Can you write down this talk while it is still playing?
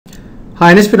Hi,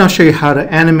 in this video I'll show you how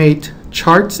to animate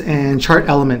charts and chart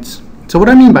elements. So what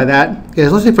I mean by that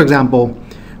is, let's say for example,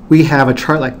 we have a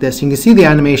chart like this. You can see the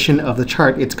animation of the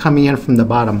chart. It's coming in from the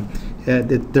bottom.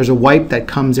 There's a wipe that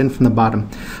comes in from the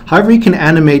bottom. However, you can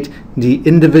animate the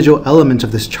individual elements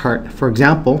of this chart. For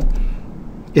example,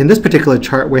 in this particular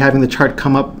chart, we're having the chart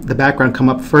come up, the background come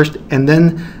up first, and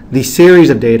then the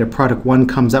series of data, product 1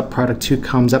 comes up, product 2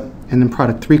 comes up, and then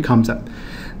product 3 comes up.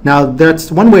 Now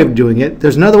that's one way of doing it.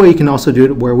 There's another way you can also do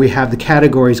it where we have the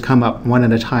categories come up one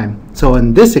at a time. So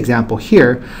in this example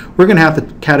here, we're going to have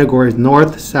the categories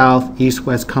north, south, east,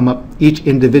 west come up each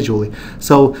individually.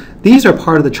 So these are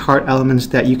part of the chart elements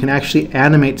that you can actually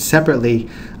animate separately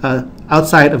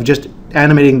outside of just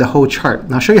animating the whole chart.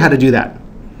 And I'll show you how to do that.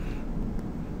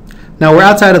 Now we're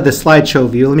outside of the slideshow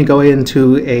view. Let me go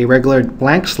into a regular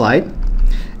blank slide.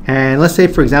 And let's say,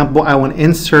 for example, I want to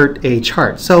insert a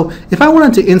chart. So if I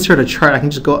wanted to insert a chart, I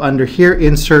can just go under here,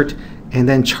 insert, and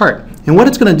then chart. And what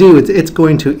it's going to do is it's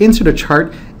going to insert a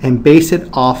chart and base it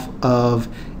off of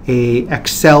a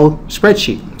Excel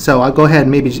spreadsheet. So I'll go ahead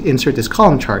and maybe just insert this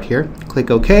column chart here.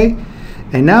 Click OK.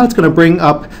 And now it's going to bring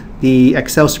up the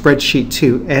Excel spreadsheet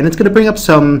too. And it's going to bring up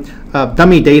some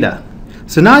dummy data.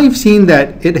 So now you've seen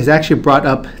that it has actually brought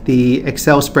up the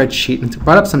Excel spreadsheet and it's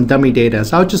brought up some dummy data.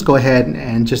 So I'll just go ahead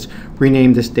and just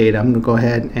rename this data. I'm going to go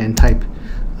ahead and type,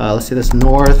 let's say this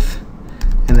north,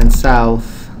 and then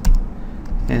south,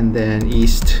 and then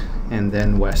east, and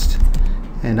then west.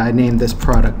 And I named this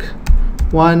product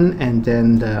 1, and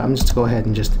then I'm just go ahead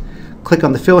and just click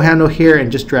on the fill handle here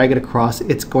and just drag it across.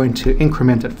 It's going to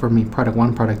increment it for me, product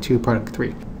 1, product 2, product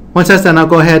 3. Once that's done, I'll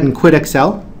go ahead and quit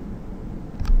Excel.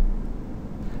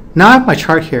 Now I have my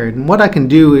chart here, and what I can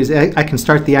do is I can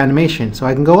start the animation. So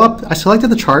I can go up, I selected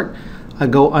the chart, I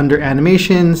go under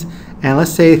animations, and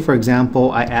let's say for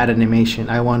example I add animation.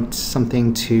 I want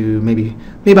something to maybe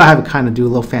I have it kind of do a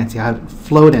little fancy. I have it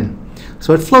float in.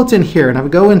 So it floats in here, and if I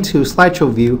go into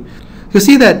slideshow view, you'll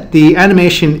see that the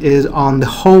animation is on the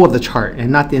whole of the chart and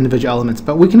not the individual elements,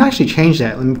 but we can actually change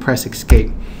that. Let me press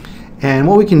escape. And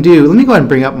what we can do, let me go ahead and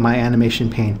bring up my animation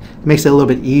pane. It makes it a little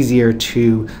bit easier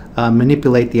to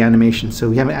manipulate the animation. So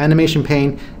we have an animation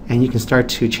pane, and you can start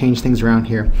to change things around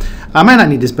here. I might not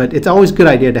need this, but it's always a good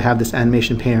idea to have this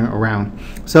animation pane around.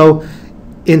 So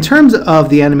in terms of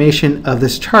the animation of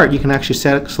this chart, you can actually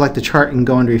select the chart and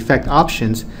go under Effect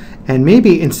Options. And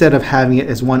maybe instead of having it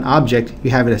as one object,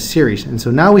 you have it as series. And so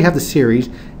now we have the series,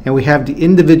 and we have the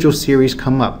individual series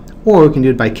come up. Or we can do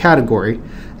it by category.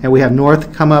 And we have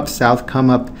north come up, south come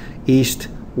up, east,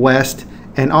 west,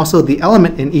 and also the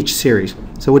element in each series.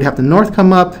 So we'd have the north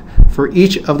come up for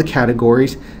each of the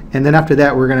categories, and then after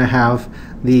that we're going to have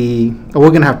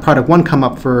product 1 come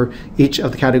up for each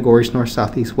of the categories, north,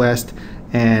 south, east, west,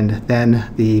 and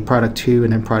then the product 2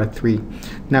 and then product 3.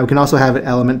 Now we can also have an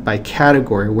element by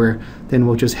category, where then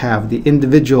we'll just have the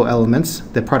individual elements,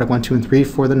 the product 1, 2, and 3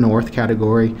 for the north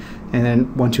category, and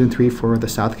then 1, 2, and 3 for the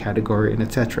south category, and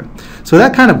etc. So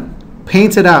that kind of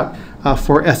paints it out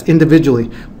for us individually.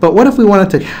 But what if we wanted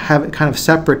to have kind of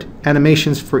separate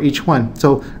animations for each one?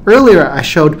 So earlier I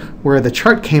showed where the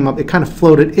chart came up, it kind of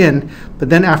floated in, but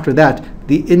then after that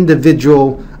the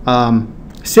individual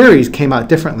series came out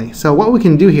differently. So what we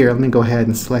can do here, let me go ahead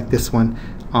and select this one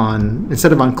on,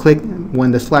 instead of on click,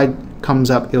 when the slide comes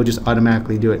up it'll just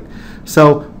automatically do it.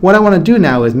 So what I want to do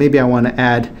now is maybe I want to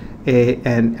add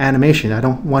an animation. I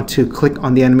don't want to click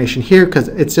on the animation here because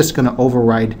it's just going to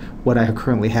override what I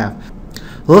currently have.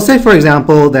 Let's say for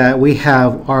example that we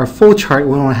have our full chart.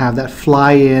 We want to have that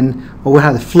fly in, or we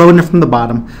have the float in from the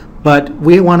bottom, but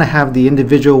we want to have the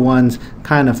individual ones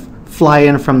kind of fly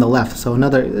in from the left. So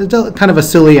it's kind of a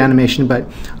silly animation, but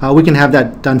we can have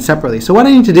that done separately. So what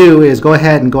I need to do is go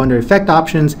ahead and go under Effect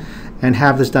Options and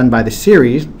have this done by the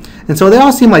series. And so they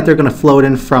all seem like they're going to float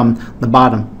in from the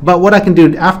bottom. But what I can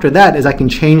do after that is I can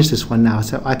change this one now.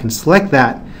 So I can select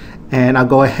that, and I'll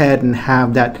go ahead and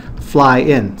have that fly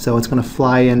in. So it's going to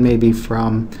fly in maybe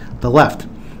from the left,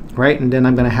 right? And then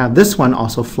I'm going to have this one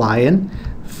also fly in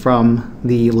from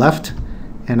the left,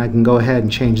 and I can go ahead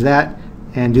and change that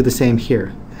and do the same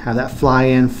here. Have that fly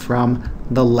in from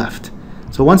the left.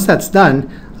 So once that's done,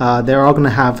 they're all going to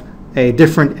have a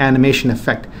different animation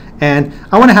effect. And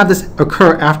I want to have this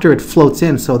occur after it floats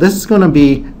in. So this is going to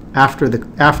be after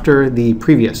the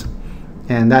previous,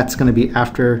 and that's going to be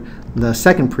after the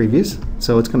second previous.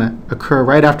 So it's going to occur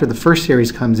right after the first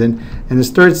series comes in, and this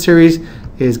third series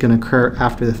is going to occur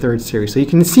after the third series. So you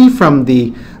can see from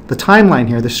the timeline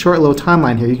here, the short little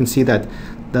timeline here, you can see that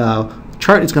the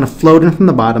chart is going to float in from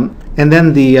the bottom, and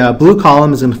then the blue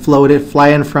column is going to fly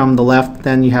in from the left,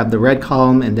 then you have the red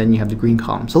column, and then you have the green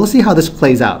column. So let's see how this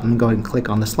plays out. I'm going to go ahead and click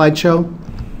on the slideshow,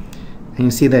 and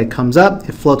you see that it comes up,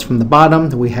 it floats from the bottom,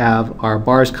 then we have our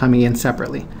bars coming in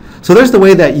separately. So there's the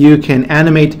way that you can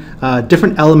animate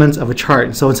different elements of a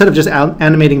chart. So instead of just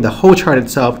animating the whole chart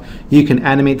itself, you can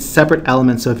animate separate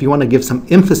elements. So if you want to give some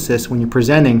emphasis when you're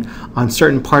presenting on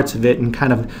certain parts of it and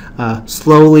kind of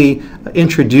slowly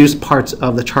introduce parts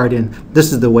of the chart in,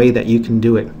 this is the way that you can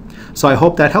do it. So I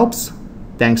hope that helps.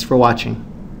 Thanks for watching.